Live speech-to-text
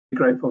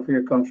grateful for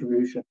your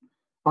contribution.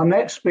 Our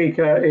next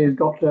speaker is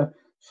Dr.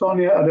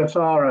 Sonia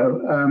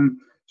Adotaro.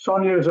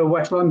 Sonia is a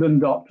West London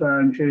doctor,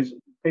 and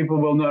people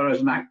will know her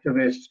as an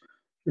activist.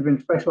 She's been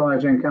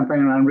specialising in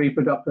campaigning around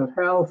reproductive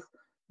health,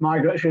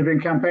 she's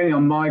been campaigning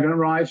on migrant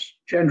rights,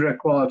 gender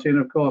equality, and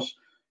of course,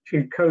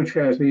 she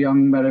co-chairs the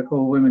Young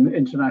Medical Women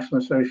International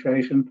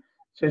Association,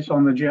 sits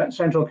on the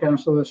Central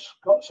Council of the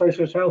Scottish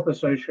Socialist Health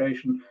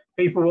Association.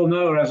 People will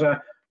know her as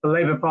a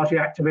Labour Party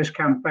activist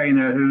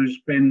campaigner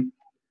who's been,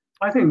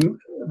 I think,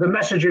 the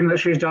messaging that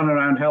she's done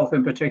around health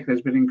in particular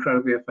has been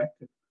incredibly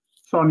effective.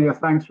 Sonia,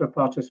 thanks for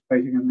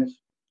participating in this.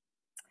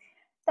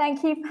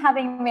 Thank you for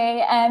having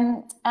me,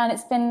 and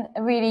it's been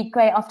a really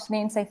great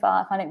afternoon so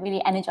far. I find it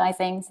really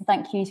energizing, so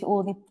thank you to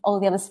all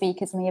the other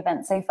speakers in the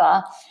event so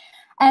far.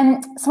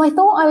 So I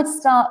thought I would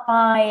start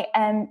by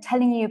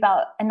telling you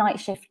about a night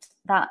shift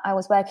that I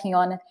was working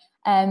on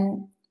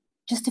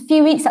just a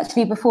few weeks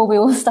actually before we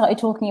all started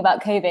talking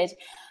about COVID.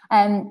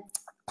 I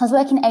was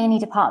working in A&E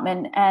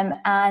department,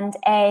 and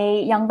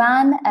a young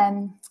man,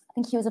 I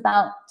think he was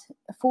about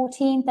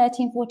 13,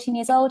 14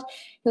 years old,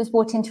 he was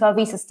brought into our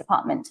resus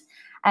department.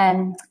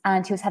 And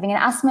he was having an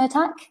asthma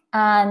attack,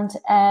 and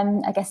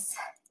I guess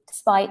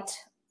despite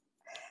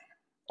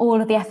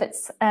all of the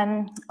efforts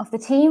of the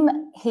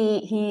team,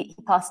 he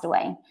passed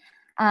away.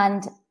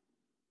 And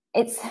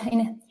it's,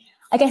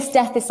 I guess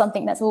death is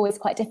something that's always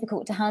quite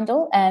difficult to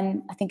handle.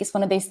 I think it's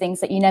one of those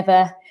things that you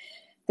never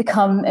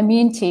become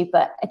immune to,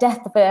 but a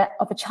death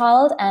of a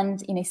child,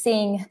 and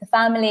seeing the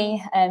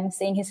family,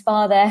 seeing his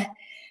father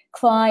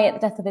cry at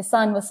the death of his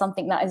son was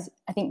something that is,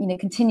 I think,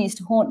 continues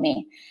to haunt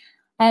me.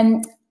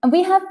 And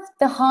we have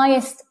the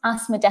highest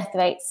asthma death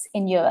rates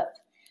in Europe.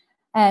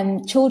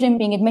 Children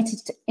being admitted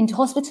into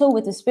hospital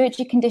with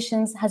respiratory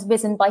conditions has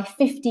risen by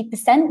 50%,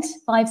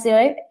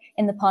 50,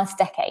 in the past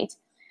decade.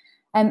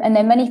 And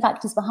there are many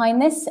factors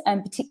behind this,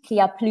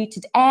 particularly our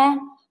polluted air,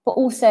 but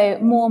also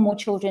more and more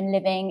children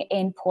living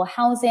in poor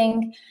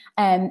housing,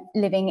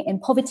 living in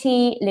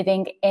poverty,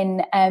 living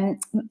in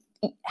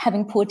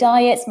having poor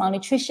diets,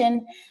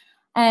 malnutrition.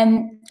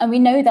 And we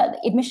know that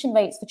the admission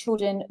rates for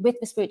children with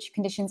respiratory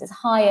conditions is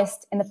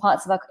highest in the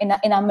parts of in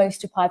our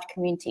most deprived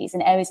communities,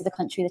 in areas of the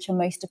country that are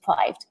most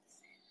deprived.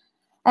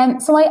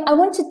 So I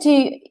wanted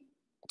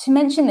to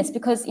mention this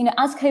because,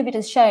 as COVID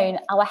has shown,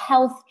 our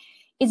health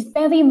is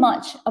very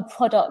much a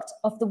product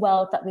of the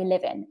world that we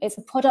live in. It's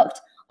a product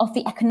of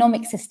the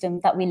economic system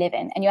that we live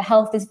in, and your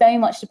health is very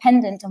much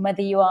dependent on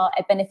whether you are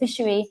a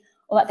beneficiary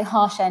or at the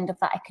harsh end of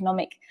that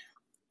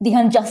the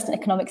unjust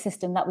economic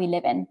system that we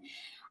live in.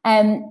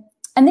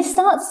 And this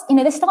starts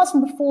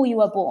from before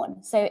you are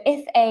born. So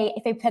if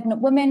a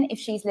pregnant woman, if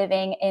she's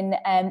living in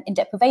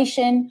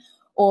deprivation,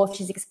 or if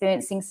she's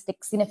experiencing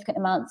significant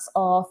amounts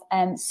of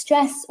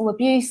stress or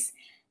abuse,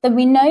 then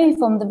we know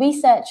from the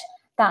research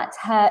that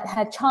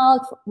her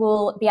child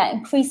will be at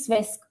increased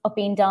risk of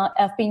being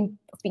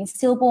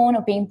stillborn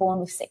or being born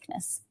with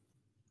sickness.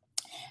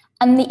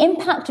 And the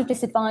impact of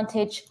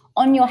disadvantage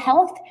on your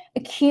health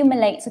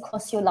accumulates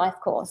across your life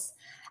course.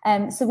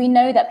 So we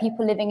know that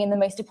people living in the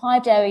most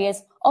deprived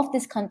areas of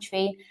this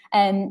country,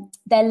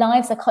 their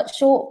lives are cut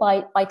short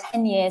by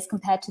 10 years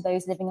compared to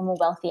those living in more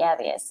wealthy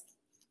areas.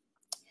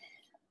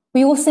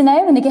 We also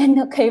know, and again,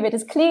 COVID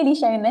has clearly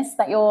shown this,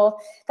 that your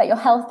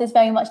health is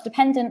very much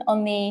dependent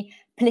on the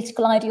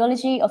political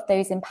ideology of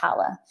those in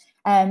power.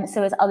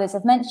 So as others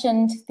have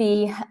mentioned,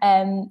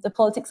 the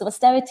politics of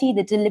austerity,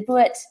 the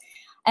deliberate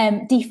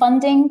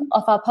defunding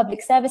of our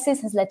public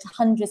services has led to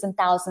hundreds and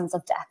thousands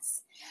of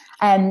deaths.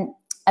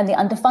 And the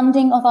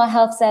underfunding of our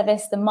health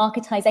service, the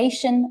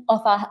marketisation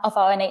of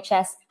our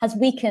NHS has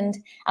weakened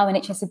our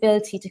NHS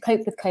ability to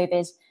cope with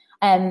COVID.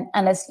 And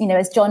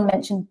as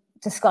John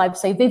described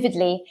so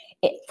vividly,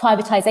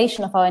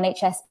 privatisation of our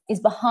NHS is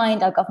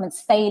behind our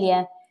government's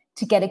failure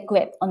to get a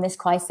grip on this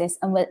crisis,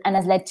 and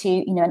has led to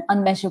an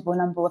unmeasurable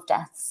number of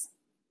deaths.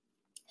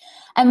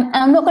 And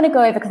I'm not going to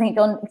go over, because I think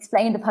John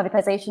explained the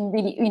privatisation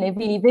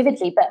really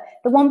vividly. But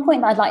the one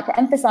point that I'd like to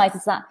emphasise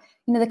is that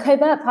the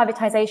covert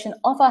privatisation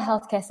of our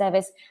healthcare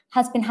service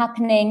has been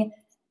happening,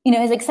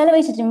 has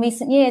accelerated in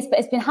recent years, but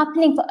it's been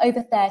happening for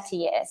over 30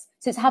 years.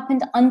 So it's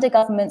happened under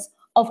governments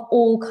of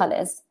all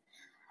colours.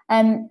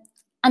 And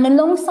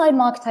alongside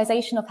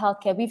marketisation of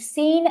healthcare, we've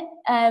seen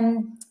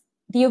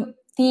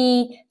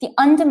the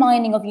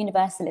undermining of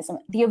universalism,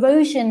 the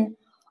erosion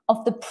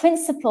of the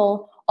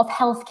principle of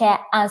healthcare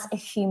as a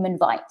human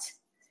right.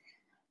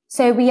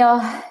 So we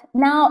are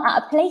now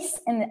at a place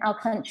in our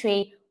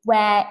country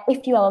where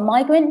if you are a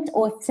migrant,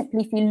 or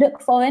simply if you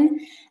look foreign,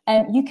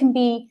 you can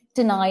be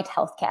denied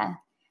healthcare.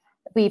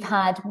 We've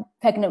had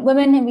pregnant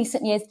women in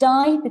recent years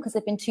die because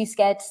they've been too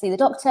scared to see the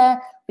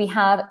doctor. We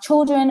have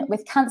children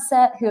with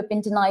cancer who have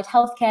been denied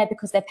healthcare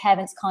because their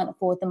parents can't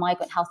afford the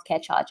migrant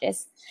healthcare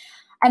charges.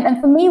 And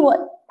for me,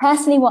 what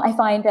I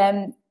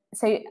find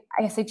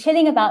so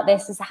chilling about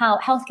this is how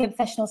healthcare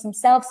professionals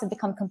themselves have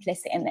become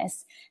complicit in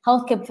this.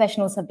 Healthcare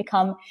professionals have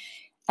become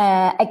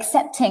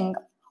accepting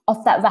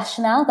of that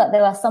rationale that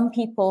there are some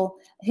people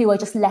who are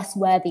just less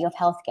worthy of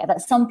healthcare,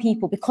 that some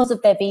people, because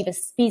of their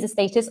visa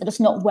status, are just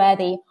not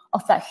worthy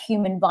of that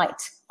human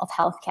right of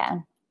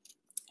healthcare.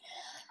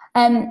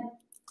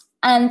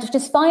 And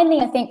just finally,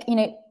 I think,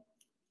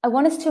 I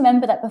want us to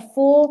remember that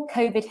before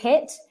COVID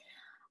hit,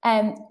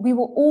 we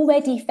were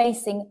already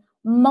facing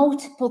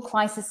multiple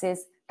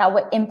crises that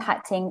were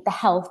impacting the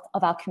health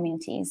of our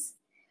communities.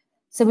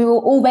 So we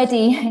were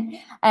already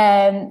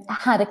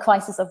had a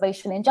crisis of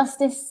racial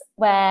injustice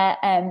where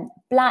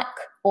Black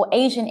or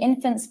Asian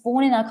infants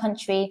born in our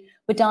country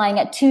were dying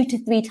at 2 to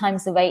 3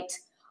 times the rate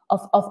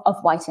of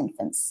white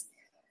infants.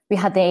 We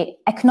had the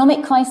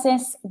economic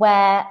crisis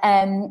where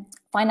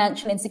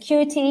financial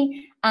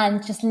insecurity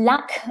and just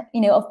lack,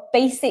 of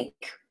basic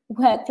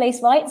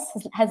workplace rights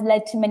has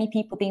led to many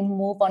people being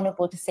more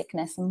vulnerable to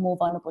sickness and more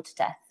vulnerable to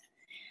death.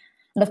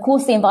 And of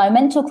course, the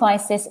environmental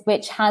crisis,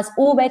 which has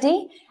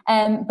already,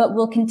 but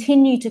will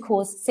continue to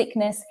cause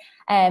sickness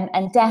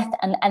and death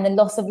and the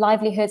loss of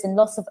livelihoods and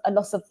loss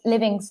of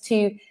livings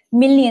to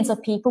millions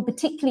of people,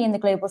 particularly in the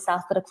global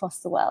south, but across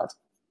the world.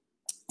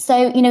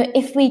 So,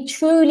 if we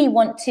truly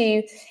want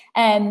to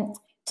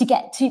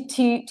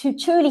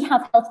truly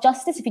have health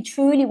justice, if we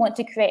truly want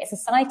to create a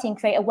society and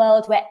create a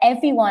world where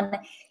everyone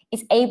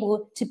is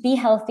able to be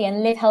healthy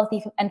and live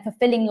healthy and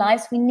fulfilling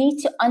lives, we need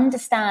to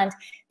understand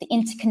the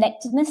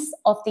interconnectedness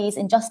of these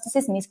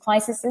injustices and these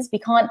crises. We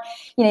can't,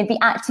 be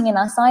acting in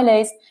our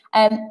silos.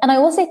 And I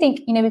also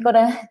think, we've got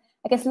to,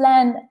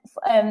 learn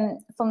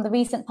from the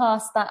recent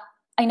past that,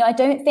 I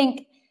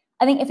think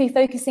if we're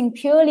focusing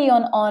purely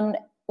on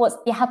what's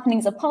the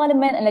happenings of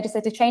Parliament and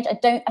legislative change, I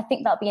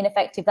think that'll be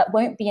ineffective. That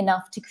won't be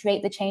enough to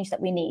create the change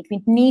that we need.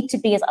 We need to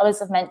be, as others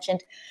have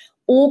mentioned,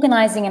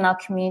 organizing in our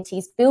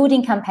communities,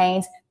 building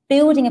campaigns,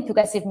 building a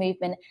progressive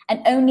movement,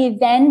 and only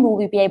then will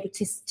we be able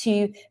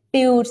to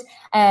build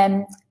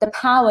the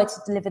power to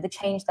deliver the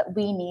change that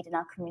we need in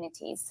our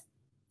communities.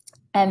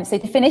 So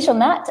to finish on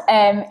that,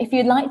 if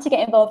you'd like to get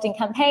involved in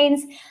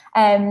campaigns,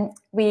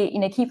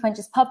 Keep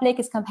NHS Public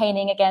is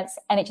campaigning against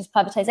NHS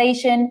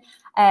privatisation.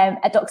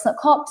 At Docs Not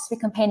Cops, we're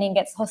campaigning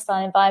against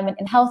hostile environment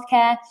in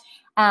healthcare.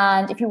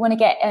 And if you want to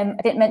get, I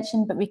didn't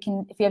mention, but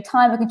if we have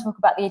time, we can talk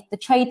about the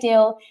trade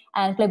deal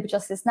and Global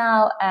Justice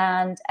Now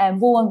and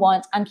War on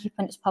Want and Keep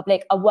NHS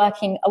Public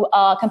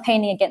are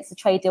campaigning against the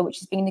trade deal,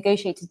 which is being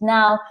negotiated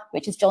now,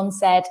 which, as John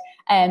said,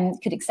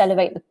 could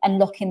accelerate and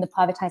lock in the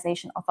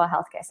privatisation of our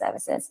healthcare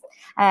services.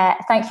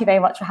 Thank you very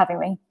much for having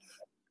me.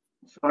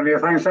 Sonia,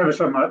 thanks ever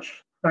so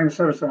much. Thanks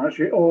ever so much.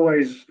 You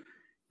always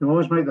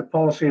make the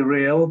policy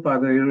real by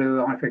the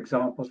real life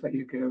examples that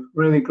you give.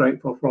 Really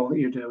grateful for all that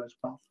you do as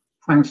well.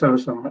 Thanks ever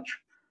so much.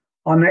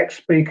 Our next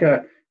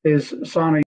speaker is Sana